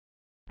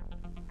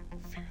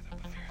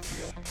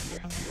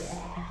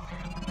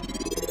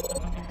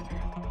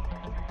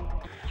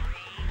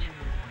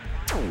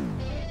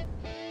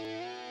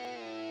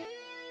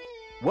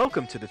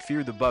Welcome to the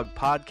Fear the Bug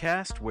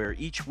podcast, where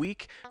each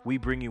week we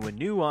bring you a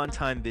new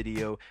on-time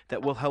video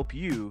that will help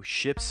you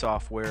ship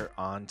software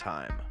on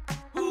time.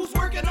 Who's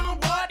working on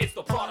what? It's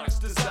the product's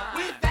design.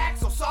 With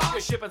AxleSoft.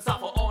 You're shipping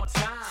software on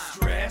time.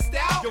 Stressed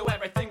out? Yo,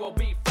 everything will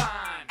be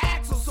fine.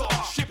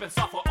 AxleSoft. Shipping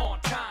software on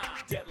time.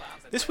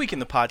 This week in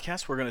the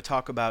podcast, we're going to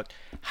talk about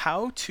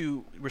how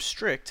to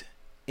restrict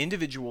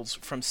individuals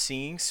from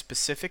seeing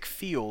specific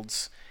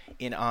fields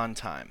in on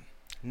time.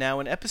 Now,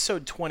 in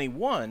episode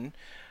 21,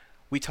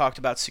 we talked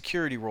about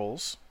security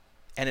roles,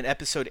 and in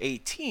episode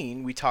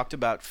 18, we talked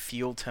about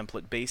field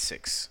template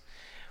basics.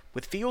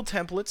 With field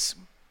templates,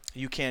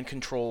 you can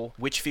control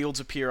which fields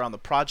appear on the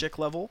project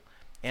level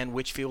and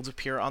which fields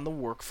appear on the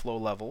workflow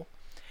level.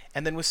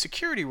 And then with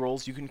security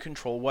roles, you can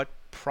control what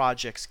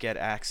projects get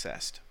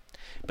accessed.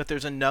 But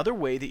there's another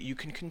way that you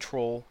can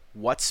control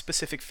what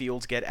specific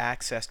fields get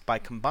accessed by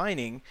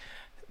combining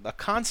the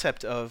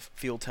concept of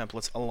field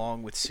templates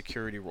along with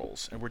security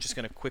roles. And we're just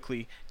going to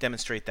quickly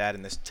demonstrate that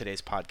in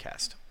today's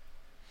podcast.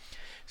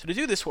 So to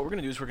do this, what we're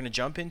going to do is we're going to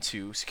jump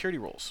into security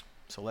roles.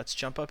 So let's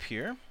jump up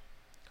here,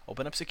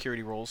 open up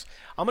security roles.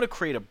 I'm going to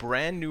create a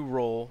brand new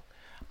role.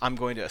 I'm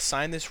going to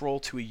assign this role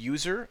to a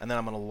user, and then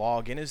I'm going to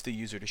log in as the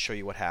user to show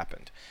you what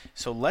happened.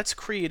 So let's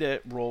create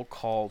a role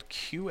called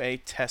QA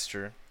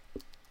Tester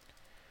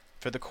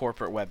for the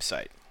corporate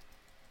website.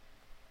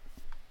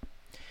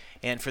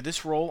 And for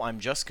this role, I'm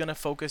just going to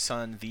focus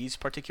on these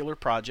particular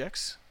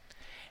projects.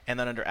 And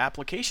then under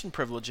application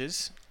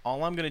privileges,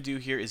 all I'm going to do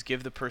here is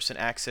give the person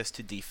access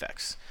to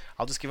defects.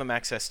 I'll just give them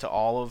access to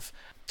all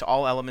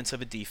elements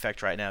of a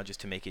defect right now, just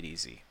to make it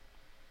easy.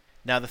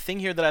 Now, the thing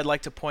here that I'd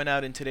like to point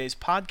out in today's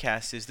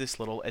podcast is this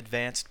little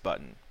advanced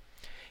button.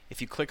 If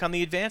you click on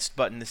the advanced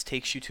button, this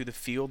takes you to the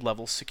field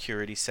level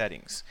security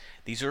settings.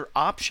 These are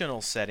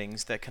optional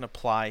settings that can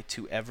apply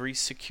to every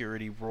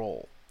security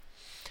role.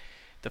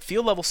 The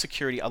field level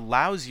security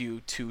allows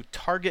you to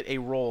target a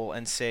role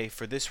and say,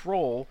 for this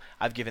role,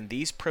 I've given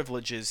these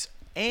privileges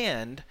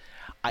and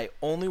I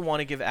only want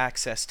to give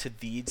access to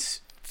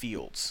these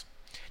fields.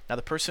 Now,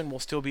 the person will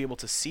still be able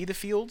to see the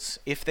fields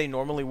if they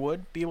normally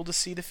would be able to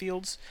see the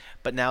fields,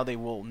 but now they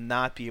will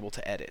not be able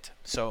to edit.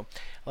 So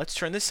let's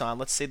turn this on.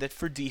 Let's say that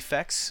for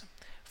defects,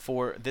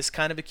 for this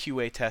kind of a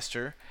QA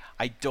tester,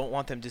 I don't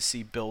want them to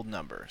see build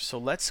number. So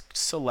let's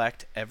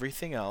select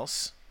everything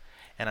else,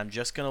 and I'm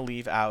just going to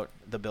leave out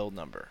the build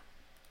number.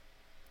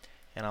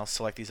 And I'll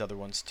select these other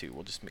ones too.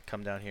 We'll just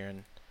come down here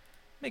and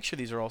make sure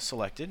these are all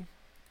selected,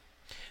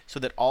 so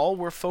that all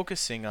we're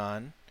focusing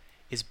on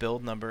is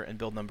build number and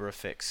build number of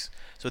fix.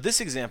 So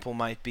this example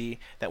might be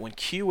that when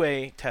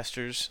QA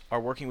testers are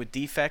working with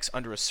defects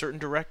under a certain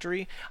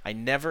directory, I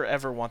never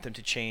ever want them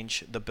to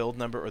change the build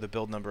number or the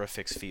build number of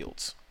fix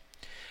fields.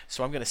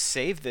 So I'm going to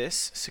save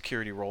this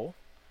security role,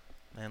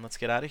 and let's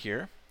get out of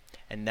here.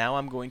 And now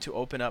I'm going to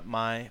open up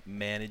my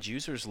Manage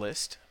Users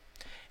list.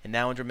 And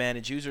now under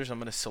Manage Users, I'm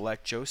going to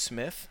select Joe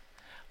Smith.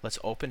 Let's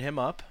open him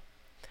up.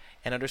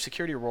 And under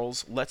Security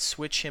Roles, let's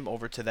switch him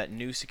over to that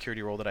new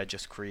security role that I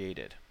just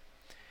created.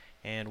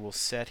 And we'll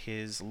set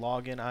his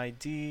login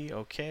ID.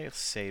 Okay, let's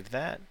save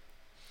that.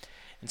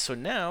 And so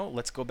now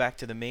let's go back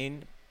to the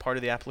main part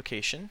of the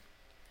application,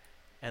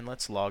 and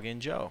let's log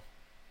in Joe.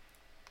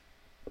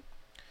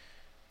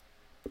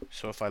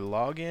 So if I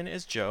log in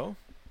as Joe,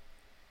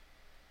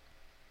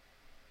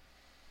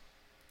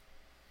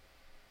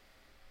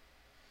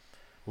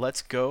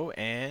 let's go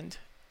and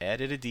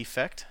edit a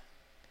defect.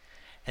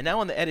 And now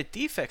on the edit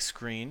defect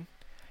screen,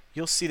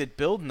 you'll see that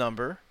build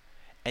number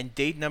and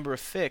date number of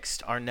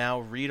fixed are now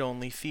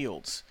read-only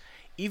fields.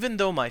 Even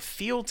though my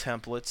field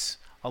templates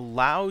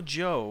allow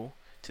Joe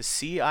to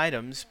see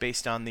items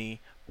based on the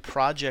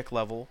project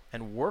level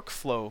and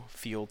workflow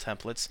field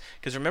templates,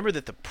 because remember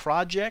that the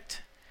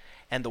project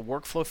and the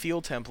workflow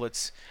field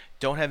templates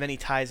don't have any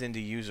ties into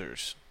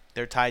users.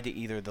 They're tied to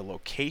either the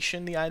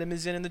location the item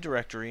is in the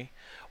directory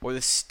or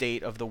the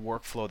state of the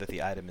workflow that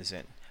the item is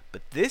in.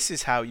 But this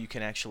is how you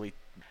can actually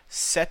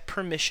set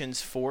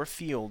permissions for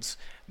fields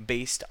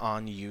based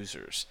on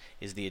users,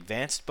 is the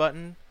advanced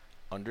button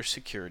under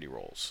security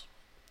roles.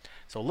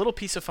 So a little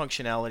piece of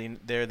functionality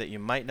there that you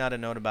might not have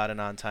known about in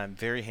OnTime,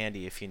 very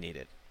handy if you need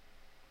it.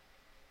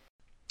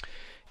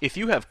 If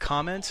you have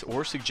comments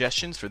or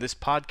suggestions for this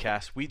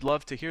podcast, we'd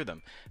love to hear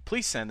them.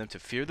 Please send them to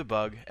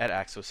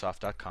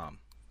fearthebug@axlesoft.com.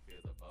 Fear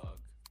the bug.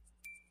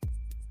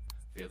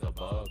 Fear the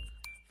bug.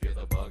 Fear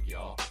the bug,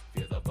 y'all.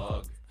 Fear the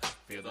bug.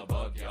 Fear the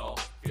bug, y'all.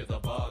 Fear the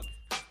bug.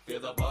 Fear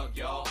the bug,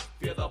 y'all.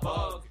 Fear the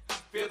bug.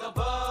 Fear the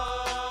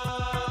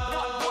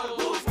bug.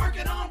 Who's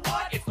working on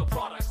what? It's the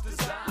product's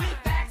design.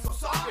 With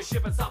AxleSoft. You're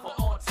shipping software